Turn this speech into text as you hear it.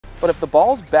But if the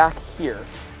ball's back here,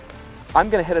 I'm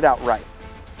gonna hit it out right.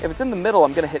 If it's in the middle,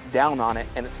 I'm gonna hit down on it,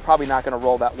 and it's probably not gonna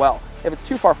roll that well. If it's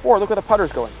too far forward, look where the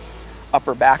putter's going.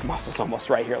 Upper back muscles almost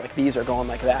right here, like these are going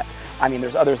like that. I mean,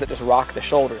 there's others that just rock the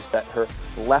shoulders, that her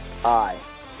left eye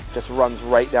just runs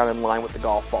right down in line with the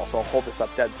golf ball. So I'll hold this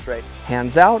up dead straight.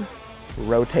 Hands out,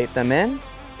 rotate them in,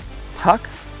 tuck,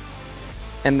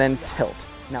 and then tilt.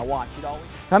 Now watch,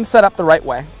 if I'm set up the right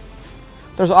way,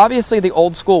 there's obviously the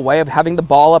old school way of having the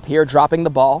ball up here, dropping the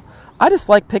ball. I just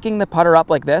like picking the putter up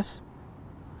like this,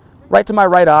 right to my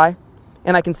right eye,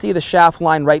 and I can see the shaft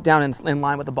line right down in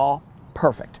line with the ball.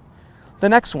 Perfect. The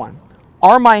next one,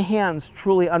 are my hands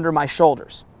truly under my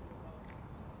shoulders?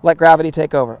 Let gravity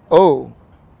take over. Oh.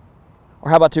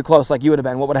 Or how about too close like you would have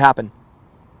been? What would have happened?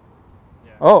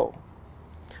 Yeah. Oh.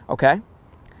 Okay.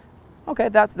 Okay,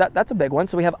 that's a big one.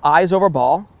 So we have eyes over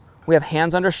ball, we have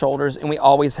hands under shoulders, and we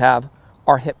always have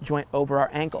our hip joint over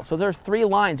our ankle. So there's 3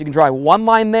 lines. You can draw one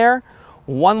line there,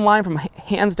 one line from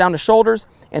hands down to shoulders,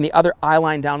 and the other eye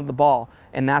line down to the ball.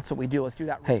 And that's what we do. Let's do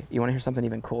that. Hey, you want to hear something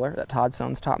even cooler that Todd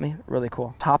Sones taught me? Really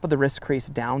cool. Top of the wrist crease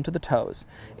down to the toes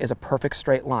is a perfect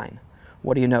straight line.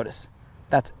 What do you notice?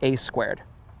 That's A squared.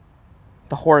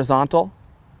 The horizontal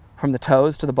from the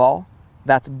toes to the ball,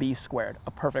 that's B squared,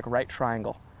 a perfect right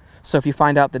triangle. So if you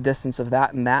find out the distance of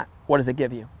that and that, what does it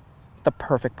give you? The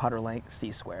perfect putter length,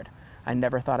 C squared. I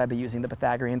never thought I'd be using the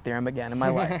Pythagorean theorem again in my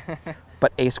life.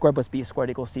 But A squared plus B squared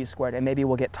equals C squared. And maybe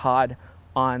we'll get Todd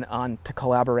on to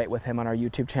collaborate with him on our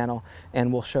YouTube channel,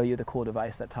 and we'll show you the cool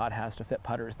device that Todd has to fit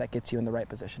putters that gets you in the right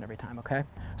position every time, okay?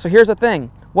 So here's the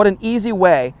thing. What an easy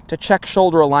way to check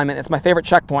shoulder alignment. It's my favorite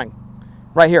checkpoint.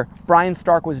 Right here. Brian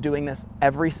Stark was doing this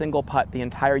every single putt the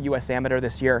entire US Amateur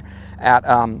this year at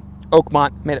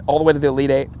Oakmont, made it all the way to the Elite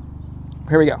 8.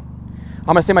 Here we go. I'm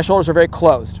going to say my shoulders are very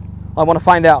closed. I want to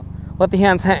find out. Let the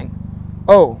hands hang.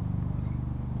 Oh.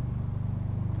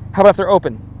 How about if they're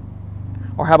open?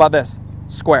 Or how about this?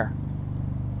 Square.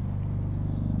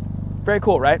 Very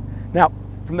cool, right? Now,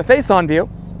 from the face-on view,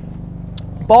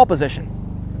 ball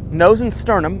position. Nose and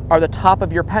sternum are the top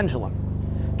of your pendulum.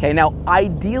 Okay, now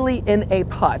ideally in a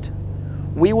putt,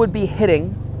 we would be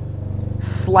hitting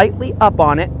slightly up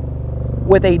on it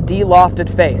with a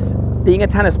de-lofted face. Being a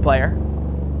tennis player,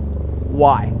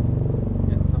 why?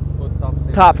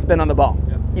 Yeah, top spin on the ball.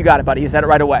 Yeah. You got it, buddy. You said it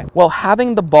right away. Well,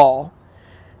 having the ball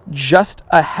just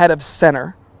ahead of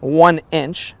center, 1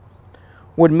 inch,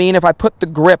 would mean if I put the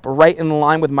grip right in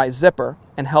line with my zipper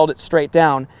and held it straight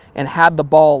down and had the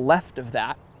ball left of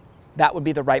that, that would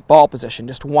be the right ball position,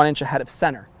 just 1 inch ahead of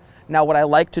center. Now what I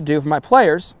like to do for my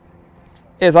players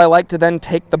is I like to then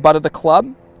take the butt of the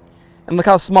club, and look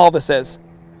how small this is,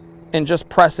 and just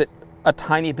press it a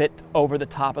tiny bit over the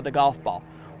top of the golf ball.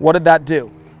 What did that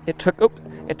do? It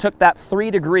took that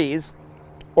 3 degrees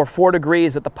or 4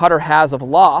 degrees that the putter has of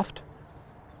loft,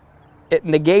 it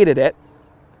negated it,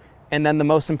 and then the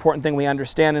most important thing we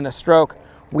understand in a stroke,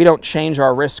 we don't change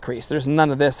our wrist crease. There's none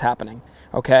of this happening,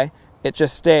 okay? It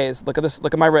just stays. Look at this,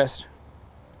 look at my wrist.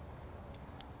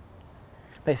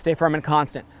 They stay firm and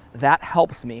constant. That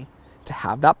helps me to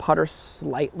have that putter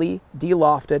slightly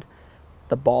de-lofted.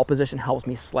 The ball position helps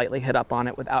me slightly hit up on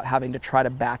it without having to try to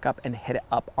back up and hit it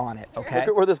up on it, okay? Look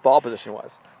at where this ball position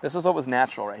was. This is what was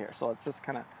natural right here. So let's just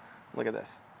kind of look at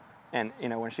this. And, you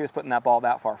know, when she was putting that ball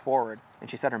that far forward, and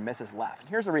she said her miss is left.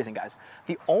 Here's the reason, guys.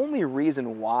 The only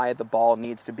reason why the ball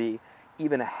needs to be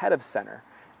even ahead of center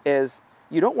is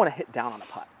you don't want to hit down on a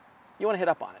putt. You want to hit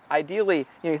up on it. Ideally, you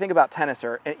know, you think about tennis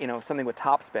or, you know, something with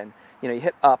topspin. You know, you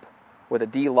hit up with a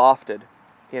de-lofted,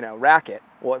 you know, racket.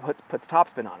 Well, it puts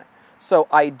topspin on it. So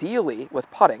ideally, with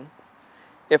putting,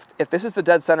 if this is the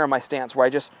dead center of my stance, where I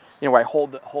just, you know, where I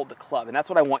hold the club, and that's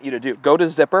what I want you to do. Go to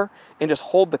zipper and just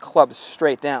hold the club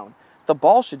straight down. The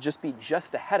ball should just be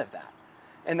just ahead of that.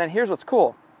 And then here's what's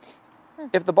cool.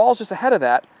 If the ball's just ahead of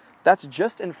that, that's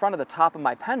just in front of the top of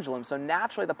my pendulum, so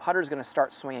naturally the putter's going to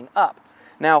start swinging up.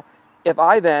 Now, if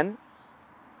I then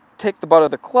take the butt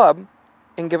of the club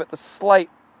and give it the slight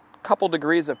couple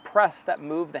degrees of press that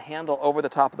move the handle over the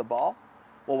top of the ball,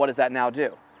 well, what does that now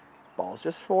do? Ball's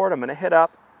just forward, I'm going to hit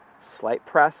up, slight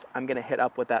press, I'm going to hit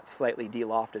up with that slightly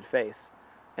de-lofted face.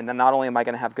 And then not only am I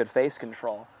going to have good face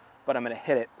control, but I'm going to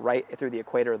hit it right through the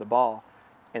equator of the ball,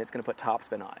 and it's going to put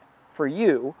topspin on it. For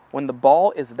you, when the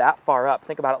ball is that far up,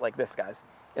 think about it like this, guys.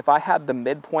 If I had the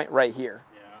midpoint right here,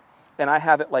 and I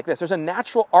have it like this, there's a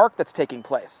natural arc that's taking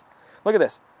place. Look at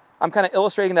this. I'm kind of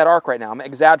illustrating that arc right now. I'm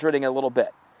exaggerating a little bit.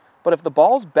 But if the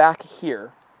ball's back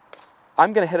here,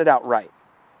 I'm going to hit it out right.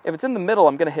 If it's in the middle,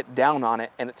 I'm going to hit down on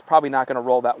it, and it's probably not going to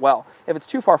roll that well. If it's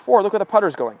too far forward, look where the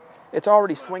putter's going. It's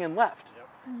already swinging left.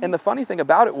 And the funny thing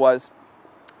about it was,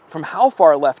 from how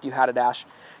far left you had it, Ash,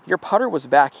 your putter was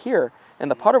back here,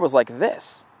 and the putter was like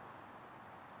this.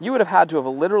 You would have had to have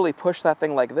literally pushed that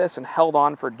thing like this and held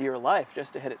on for dear life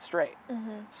just to hit it straight.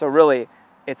 So really,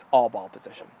 it's all ball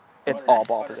position. It's all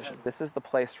ball position. This is the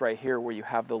place right here where you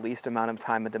have the least amount of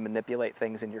time to manipulate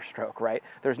things in your stroke, right?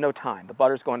 There's no time. The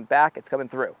butter's going back, it's coming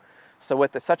through. So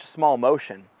with such a small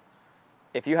motion,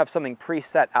 if you have something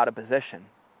preset out of position,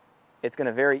 it's going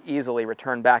to very easily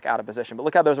return back out of position. But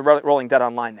look how those are rolling dead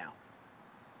on line now.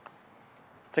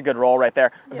 It's a good roll right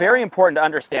there. Yeah. Very important to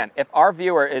understand. If our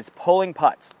viewer is pulling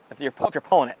putts, if you're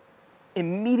pulling it,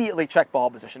 immediately check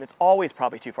ball position. It's always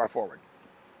probably too far forward.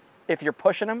 If you're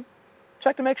pushing them,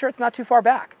 check to make sure it's not too far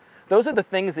back. Those are the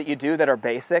things that you do that are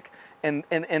basic, and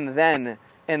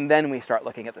then we start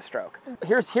looking at the stroke.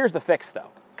 Here's the fix though,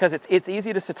 because it's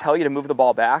easy just to tell you to move the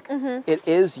ball back. It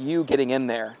is you getting in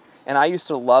there. And I used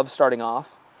to love starting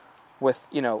off with,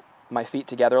 you know, my feet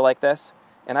together like this,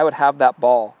 and I would have that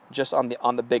ball just on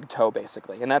the big toe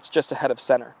basically, and that's just ahead of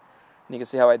center. And you can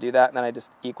see how I do that, and then I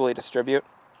just equally distribute.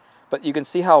 But you can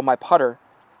see how my putter,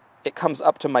 it comes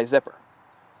up to my zipper,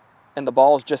 and the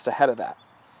ball is just ahead of that.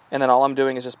 And then all I'm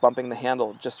doing is just bumping the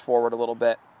handle just forward a little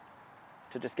bit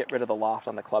to just get rid of the loft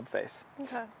on the club face.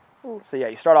 Okay. Ooh. So yeah,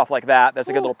 you start off like that. That's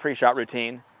a good little pre-shot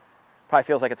routine. Probably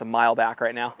feels like it's a mile back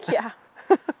right now. Yeah.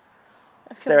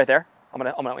 Stay right there. I'm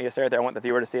gonna want you to stay right there. I want the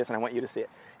viewer to see this, and I want you to see it.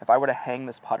 If I were to hang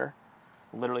this putter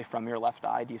literally from your left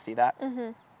eye, do you see that?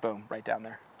 Boom, right down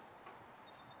there.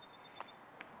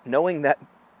 Knowing that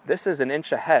this is an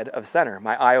inch ahead of center,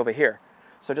 my eye over here.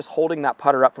 So just holding that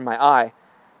putter up from my eye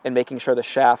and making sure the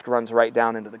shaft runs right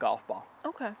down into the golf ball.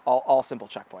 Okay. All simple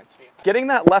checkpoints. Getting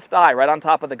that left eye right on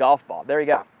top of the golf ball. There you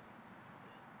go.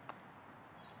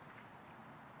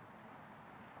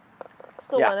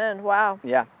 Still one end, wow.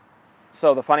 Yeah.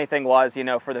 So the funny thing was, you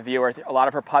know, for the viewer, a lot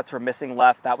of her putts were missing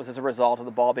left. That was as a result of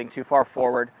the ball being too far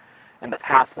forward, and the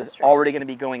path was already going to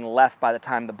be going left by the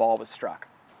time the ball was struck.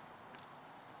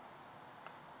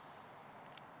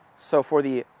 So for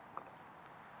the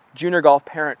junior golf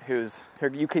parent who's,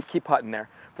 here, you keep putting there.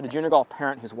 For the junior golf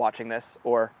parent who's watching this,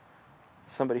 or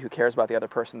somebody who cares about the other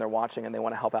person they're watching and they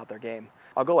want to help out their game,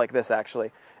 I'll go like this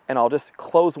actually, and I'll just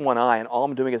close one eye, and all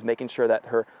I'm doing is making sure that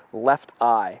her left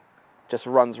eye just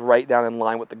runs right down in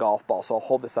line with the golf ball. So I'll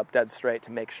hold this up dead straight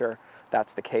to make sure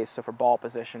that's the case. So for ball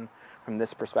position, from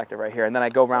this perspective right here, and then I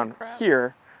go around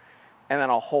here, and then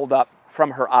I'll hold up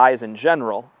from her eyes in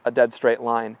general a dead straight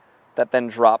line that then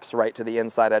drops right to the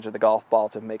inside edge of the golf ball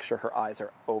to make sure her eyes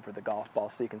are over the golf ball.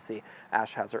 So you can see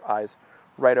Ash has her eyes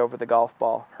right over the golf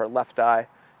ball. Her left eye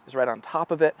is right on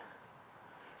top of it.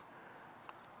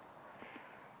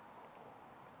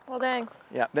 Well, dang.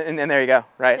 Yeah, and there you go,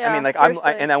 right? Yeah, I mean, like,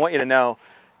 and I want you to know,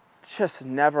 just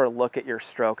never look at your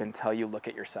stroke until you look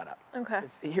at your setup. Okay.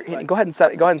 Here, go ahead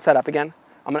and set up again.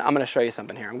 I'm gonna show you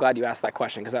something here. I'm glad you asked that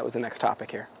question because that was the next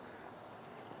topic here.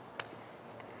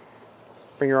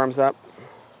 Bring your arms up.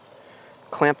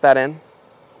 Clamp that in.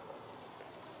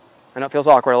 I know it feels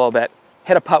awkward a little bit.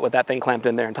 Hit a putt with that thing clamped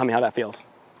in there and tell me how that feels.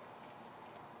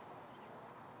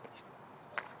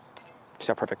 See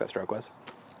how perfect that stroke was?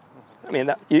 I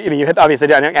mean, you hit,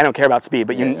 obviously, I don't care about speed,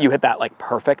 but you hit that like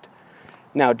perfect.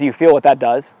 Now, do you feel what that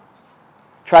does?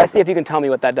 Try to see if you can tell me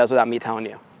what that does without me telling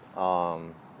you.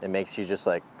 It makes you just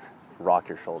like rock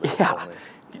your shoulders. Yeah.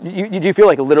 Do you feel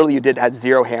like literally you had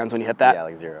 0 hands when you hit that? Yeah,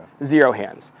 like 0. 0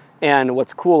 hands. And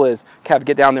what's cool is, Kev,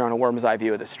 get down there on a worm's eye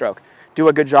view of the stroke. Do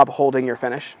a good job holding your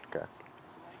finish. Okay.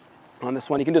 On this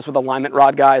one, you can do this with alignment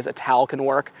rod, guys. A towel can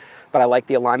work, but I like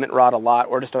the alignment rod a lot,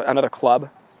 or just another club.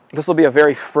 This will be a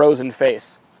very frozen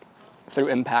face through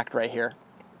impact right here.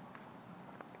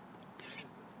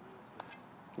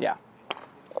 Yeah.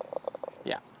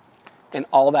 Yeah. And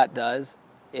all that does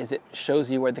is it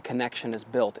shows you where the connection is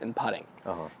built in putting.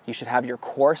 You should have your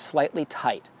core slightly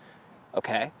tight,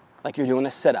 okay? Like you're doing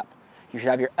a sit-up. You should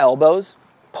have your elbows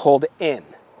pulled in,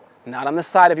 not on the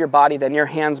side of your body, then your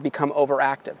hands become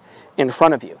overactive in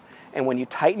front of you. And when you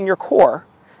tighten your core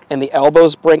and the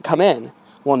elbows come in,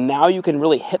 well, now you can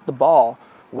really hit the ball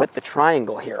with the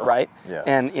triangle here, right? Yeah.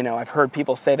 And, you know, I've heard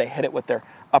people say they hit it with their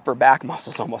upper back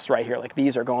muscles almost right here, like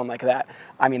these are going like that.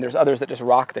 I mean, there's others that just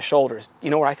rock the shoulders. You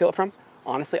know where I feel it from?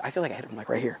 Honestly, I feel like I hit it from like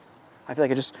right here. I feel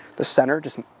like the center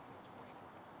just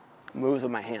moves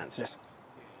with my hands, just,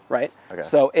 right? Okay.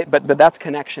 So, but that's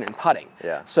connection in putting.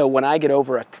 Yeah. So when I get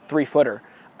over a 3-footer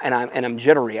and I'm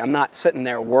jittery, I'm not sitting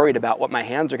there worried about what my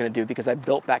hands are going to do because I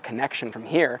built that connection from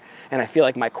here, and I feel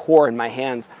like my core and my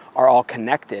hands are all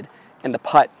connected, and the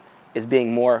putt is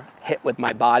being more hit with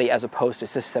my body as opposed to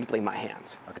just simply my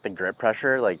hands. Okay. The grip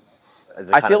pressure, like, is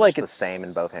it I feel like it's the same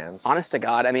in both hands? Honest to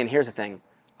God, I mean, here's the thing.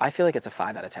 I feel like it's a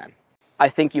 5 out of 10. I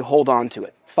think you hold on to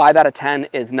it. 5 out of 10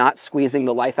 is not squeezing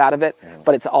the life out of it,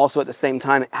 but it's also at the same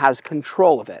time, it has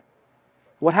control of it.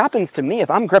 What happens to me if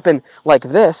I'm gripping like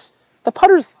this, the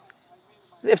putter's,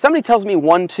 if somebody tells me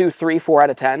 1, 2, 3, 4 out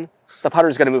of 10, the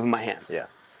putter's gonna move in my hands. Yeah.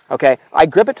 Okay, I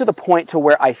grip it to the point to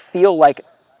where I feel like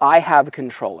I have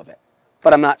control of it,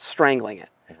 but I'm not strangling it.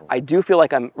 I do feel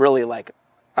like I'm really like,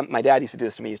 my dad used to do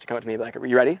this to me, he used to come up to me and be like, are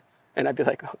you ready? And I'd be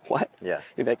like, what? Yeah.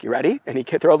 He'd be like, you ready? And he'd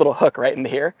throw a little hook right into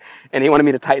here. And he wanted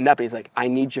me to tighten up. And he's like, I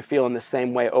need you feeling the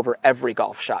same way over every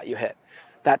golf shot you hit.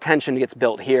 That tension gets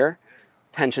built here.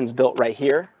 Tension's built right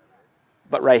here.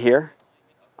 But right here,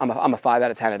 I'm a 5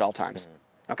 out of 10 at all times.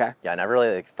 Okay? Yeah, I never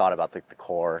really thought about the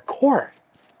core. Core.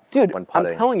 Dude, When I'm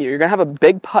putting. telling you, you're going to have a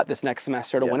big putt this next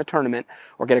semester to win a tournament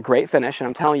or get a great finish. And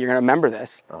I'm telling you, you're going to remember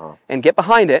this. And get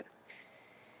behind it.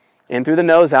 In through the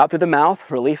nose, out through the mouth.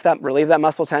 Relieve that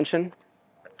muscle tension.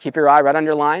 Keep your eye right on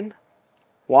your line.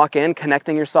 Walk in,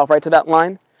 connecting yourself right to that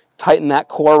line. Tighten that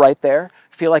core right there.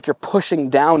 Feel like you're pushing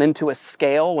down into a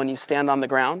scale when you stand on the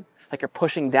ground. Like you're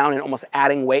pushing down and almost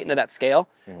adding weight into that scale.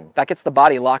 That gets the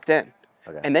body locked in.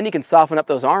 Okay. And then you can soften up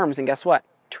those arms and guess what?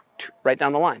 Right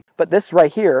down the line. But this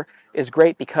right here is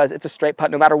great because it's a straight putt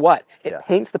no matter what. It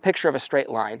paints the picture of a straight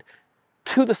line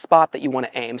to the spot that you want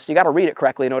to aim. So you got to read it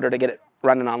correctly in order to get it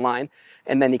running online.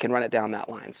 And then you can run it down that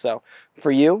line. So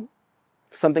for you,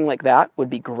 something like that would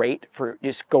be great for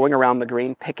just going around the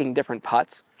green, picking different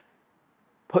putts,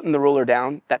 putting the ruler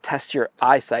down. That tests your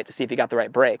eyesight to see if you got the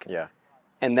right break. Yeah.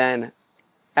 And then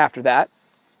after that,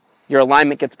 your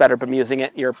alignment gets better from using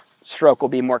it. Your stroke will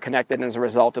be more connected as a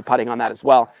result of putting on that as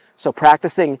well. So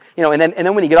practicing, you know, and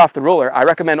then when you get off the ruler, I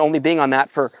recommend only being on that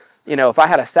for, you know, if I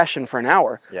had a session for an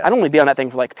hour, I'd only be on that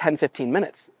thing for like 10, 15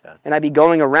 minutes. And I'd be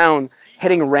going around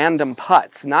hitting random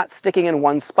putts, not sticking in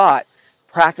one spot,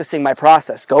 practicing my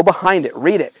process. Go behind it,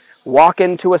 read it, walk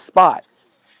into a spot,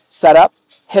 set up,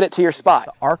 hit it to your spot.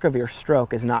 The arc of your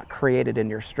stroke is not created in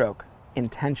your stroke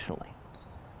intentionally.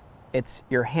 It's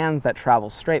your hands that travel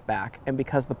straight back, and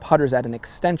because the putter's at an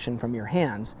extension from your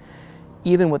hands,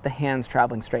 even with the hands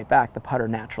traveling straight back, the putter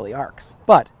naturally arcs.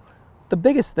 But the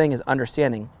biggest thing is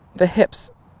understanding the hips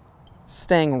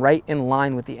staying right in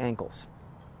line with the ankles.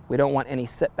 We don't want any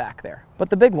sit back there. But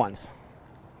the big ones,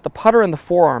 the putter and the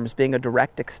forearms being a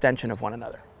direct extension of one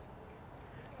another.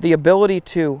 The ability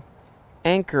to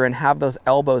anchor and have those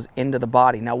elbows into the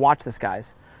body. Now watch this,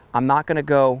 guys. I'm not going to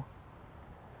go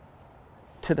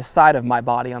to the side of my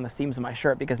body on the seams of my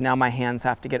shirt because now my hands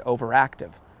have to get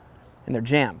overactive and they're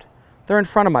jammed. They're in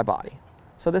front of my body.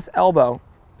 So this elbow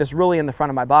is really in the front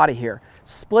of my body here,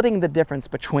 splitting the difference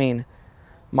between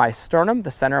my sternum, the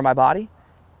center of my body,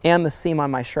 and the seam on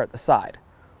my shirt, the side,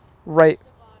 right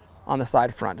on the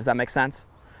side front. Does that make sense?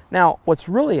 Now, what's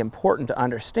really important to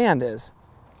understand is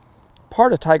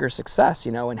part of Tiger's success,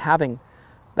 you know, in having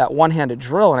that one-handed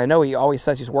drill, and I know he always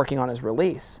says he's working on his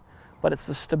release, but it's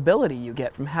the stability you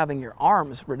get from having your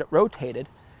arms rotated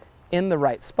in the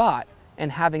right spot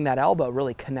and having that elbow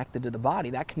really connected to the body.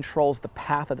 That controls the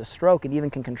path of the stroke and even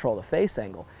can control the face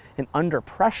angle. And under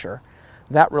pressure,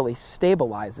 that really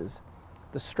stabilizes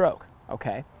the stroke,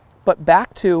 okay? But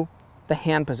back to the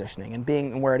hand positioning and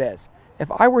being where it is. If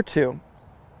I were to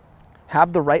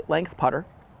have the right length putter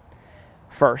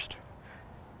first,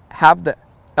 have the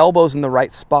elbows in the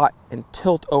right spot and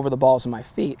tilt over the balls of my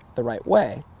feet the right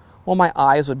way, well, my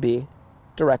eyes would be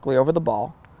directly over the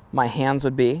ball. My hands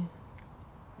would be,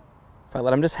 if I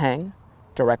let them just hang,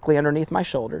 directly underneath my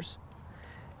shoulders.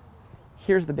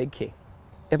 Here's the big key.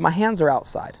 If my hands are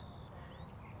outside,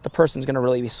 the person's going to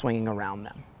really be swinging around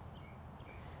them.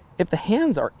 If the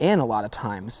hands are in a lot of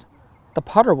times, the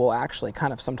putter will actually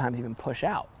kind of sometimes even push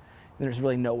out. And there's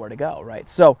really nowhere to go, right?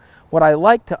 So what I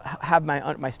like to have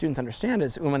my students understand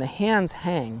is when the hands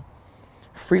hang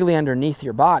freely underneath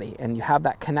your body and you have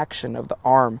that connection of the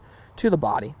arm to the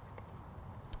body,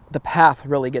 the path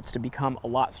really gets to become a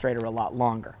lot straighter, a lot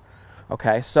longer.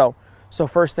 Okay, so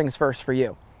first things first for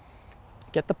you.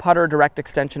 Get the putter direct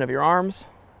extension of your arms,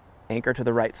 anchor to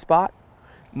the right spot.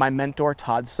 My mentor,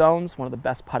 Todd Soanes, one of the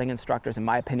best putting instructors, in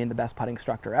my opinion, the best putting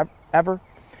instructor ever.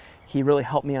 He really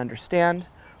helped me understand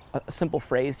a simple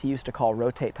phrase he used to call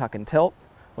rotate, tuck, and tilt,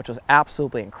 which was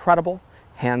absolutely incredible.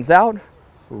 Hands out,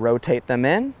 rotate them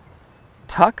in,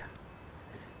 tuck,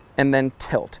 and then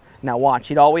tilt. Now watch,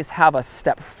 he'd always have us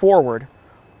step forward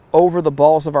over the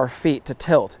balls of our feet to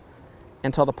tilt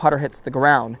until the putter hits the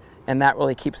ground, and that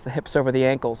really keeps the hips over the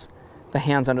ankles, the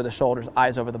hands under the shoulders,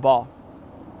 eyes over the ball.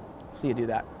 Let's see you do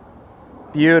that.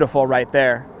 Beautiful right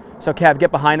there. So Kev,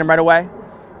 get behind him right away.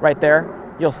 Right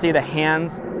there. You'll see the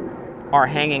hands are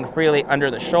hanging freely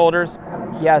under the shoulders.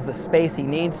 He has the space he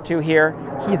needs to here.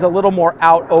 He's a little more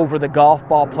out over the golf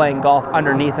ball, playing golf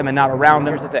underneath him and not around him.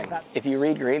 Here's the thing, if you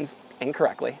read greens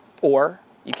incorrectly, or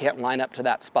you can't line up to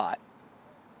that spot,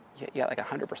 you got like a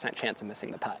 100% chance of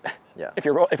missing the putt. Yeah. If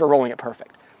you're rolling it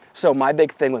perfect. So my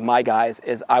big thing with my guys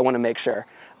is I want to make sure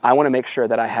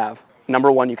that I have,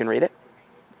 number one, you can read it.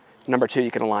 Number two, you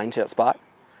can align to that spot.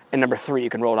 And number three, you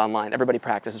can roll it online. Everybody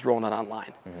practices rolling it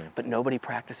online, but nobody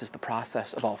practices the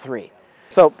process of all three.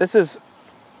 So this is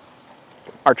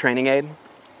our training aid.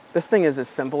 This thing is as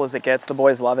simple as it gets. The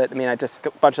boys love it. I mean, a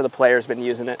bunch of the players been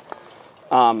using it.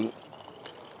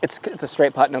 It's a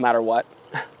straight putt no matter what.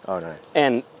 Oh, nice.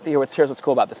 And here's what's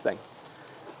cool about this thing.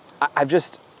 I've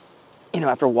just,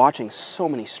 after watching so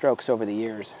many strokes over the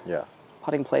years, yeah,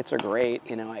 putting plates are great,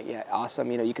 yeah,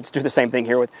 awesome. You can do the same thing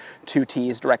here with 2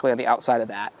 tees directly on the outside of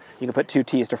that. You can put 2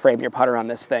 tees to frame your putter on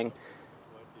this thing.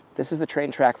 This is the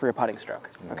train track for your putting stroke,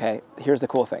 okay? Here's the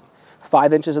cool thing.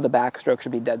 5 inches of the backstroke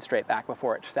should be dead straight back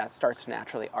before it starts to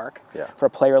naturally arc. Yeah. For a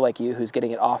player like you who's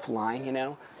getting it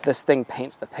offline, this thing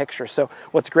paints the picture. So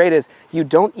what's great is you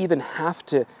don't even have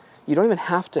to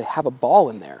have a ball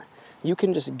in there. You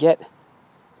can just get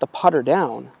the putter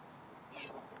down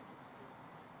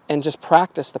and just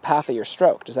practice the path of your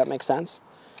stroke. Does that make sense?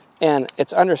 And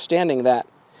it's understanding that,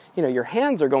 your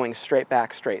hands are going straight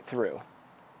back, straight through.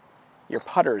 Your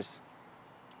putter's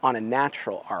on a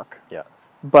natural arc. Yeah.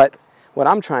 But what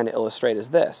I'm trying to illustrate is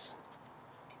this.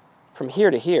 From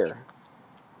here to here,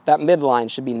 that midline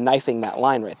should be knifing that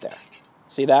line right there.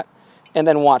 See that? And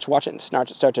then watch it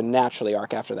start to naturally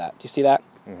arc after that. Do you see that?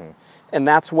 And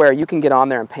that's where you can get on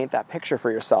there and paint that picture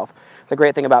for yourself. The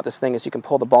great thing about this thing is you can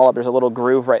pull the ball up. There's a little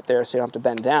groove right there so you don't have to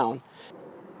bend down.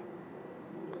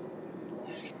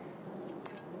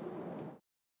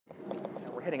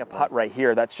 We're hitting a putt right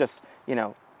here that's just,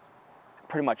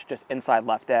 pretty much just inside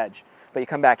left edge. But you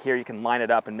come back here, you can line it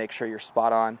up and make sure you're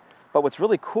spot on. But what's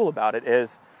really cool about it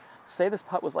is, say this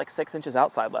putt was like 6 inches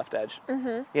outside left edge.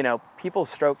 People's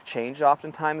stroke change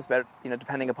oftentimes, but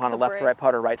depending upon a left to right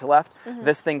putt or right to left,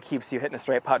 this thing keeps you hitting a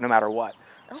straight putt no matter what.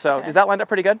 Okay. So does that line up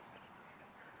pretty good?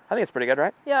 I think it's pretty good,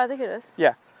 right? Yeah, I think it is.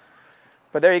 Yeah.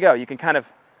 But there you go. You can kind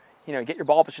of, get your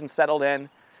ball position settled in,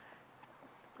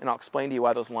 and I'll explain to you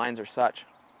why those lines are such.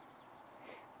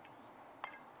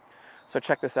 So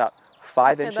check this out.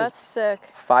 5 inches. That's sick.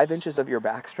 5 inches of your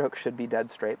backstroke should be dead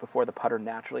straight before the putter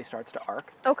naturally starts to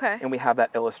arc. Okay. And we have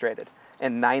that illustrated.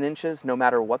 And 9 inches, no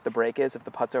matter what the break is, if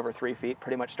the putt's over 3 feet,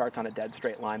 pretty much starts on a dead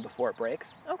straight line before it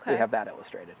breaks. Okay. We have that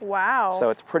illustrated. Wow. So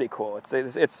it's pretty cool. It's really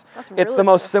the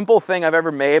most simple thing I've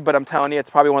ever made, but I'm telling you,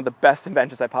 it's probably one of the best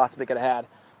inventions I possibly could have had.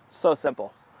 So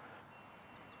simple.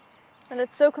 And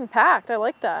it's so compact. I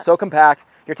like that. So compact.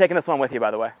 You're taking this one with you,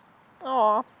 by the way.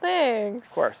 Aw, thanks.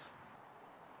 Of course.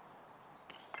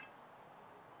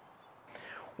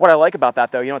 What I like about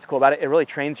that, though, what's cool about it? It really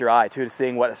trains your eye, too, to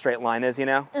seeing what a straight line is,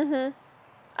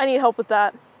 I need help with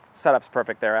that. Setup's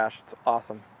perfect there, Ash. It's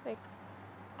awesome. There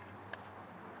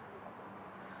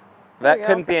That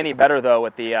couldn't be any better, though,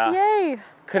 with the... Yay!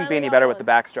 Couldn't be any better with the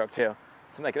backstroke, too.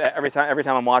 It's like every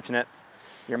time I'm watching it,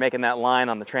 you're making that line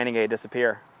on the training aid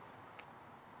disappear.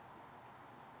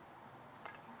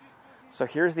 So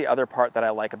here's the other part that I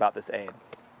like about this aid.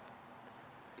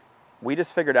 We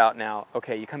just figured out now,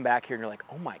 okay, you come back here and you're like,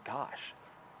 oh my gosh,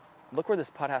 look where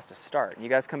this putt has to start. And you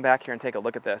guys come back here and take a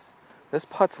look at this. This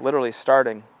putt's literally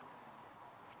starting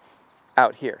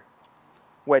out here,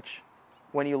 which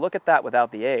when you look at that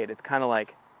without the aid, it's kind of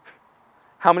like,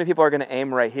 how many people are going to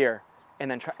aim right here and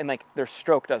then their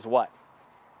stroke does what?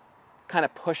 Kind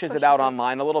of pushes it out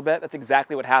online a little bit. That's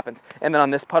exactly what happens. And then on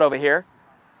this putt over here,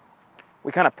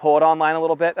 we kind of pull it online a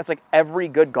little bit. That's like every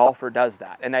good golfer does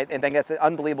that. And I think that's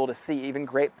unbelievable to see. Even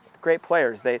great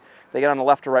players, they get on the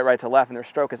left to right, right to left, and their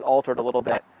stroke is altered a little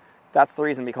bit. That's the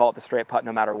reason we call it the straight putt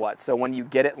no matter what. So when you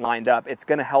get it lined up, it's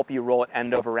going to help you roll it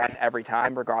end over end every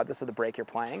time, regardless of the break you're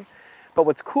playing. But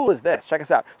what's cool is this. Check this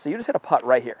out. So you just hit a putt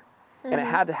right here. And it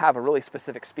had to have a really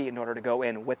specific speed in order to go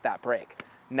in with that break.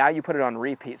 Now you put it on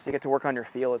repeat, so you get to work on your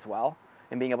feel as well,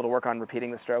 and being able to work on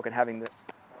repeating the stroke and having the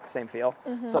same feel.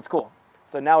 So it's cool.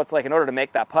 So now it's like, in order to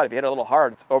make that putt, if you hit it a little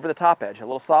hard, it's over the top edge, a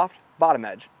little soft, bottom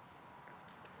edge.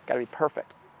 Got to be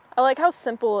perfect. I like how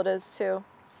simple it is, too.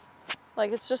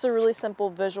 Like, it's just a really simple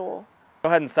visual. Go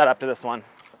ahead and set up to this one.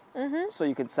 So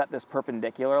you can set this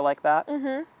perpendicular like that,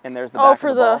 and there's the back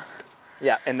of the ball.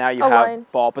 Yeah, and now you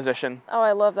have ball position. Oh,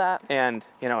 I love that. And,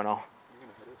 and I'll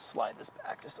slide this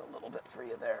back just a little bit for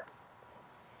you there.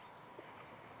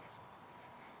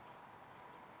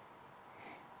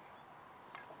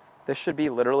 This should be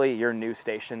literally your new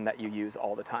station that you use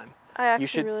all the time. I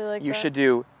actually really like You that. should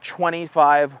do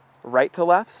 25 right to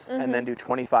lefts and then do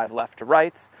 25 left to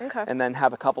rights. Okay. And then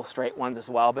have a couple straight ones as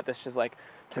well. But this is like,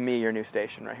 to me, your new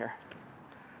station right here.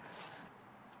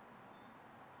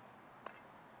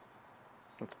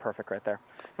 That's perfect right there.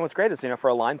 And what's great is, you know, for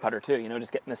a line putter too, you know,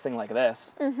 just getting this thing like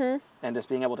this and just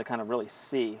being able to kind of really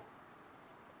see,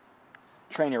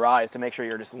 train your eyes to make sure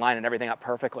you're just lining everything up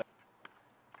perfectly.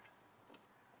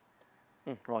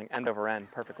 Rolling end over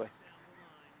end perfectly.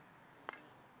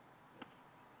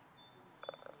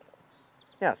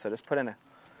 Yeah, so just put in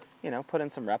put in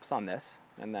some reps on this,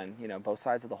 and then, you know, both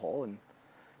sides of the hole, and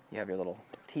you have your little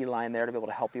tee line there to be able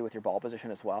to help you with your ball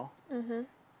position as well.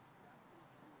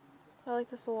 I like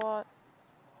this a lot.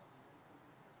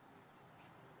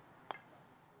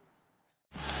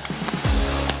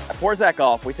 At Porzak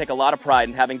Golf, we take a lot of pride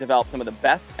in having developed some of the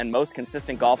best and most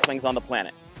consistent golf swings on the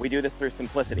planet. We do this through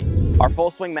simplicity. Our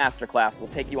Full Swing Masterclass will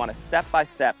take you on a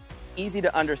step-by-step,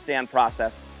 easy-to-understand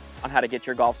process on how to get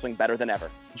your golf swing better than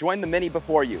ever. Join the many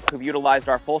before you who've utilized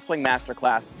our Full Swing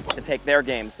Masterclass to take their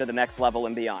games to the next level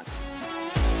and beyond.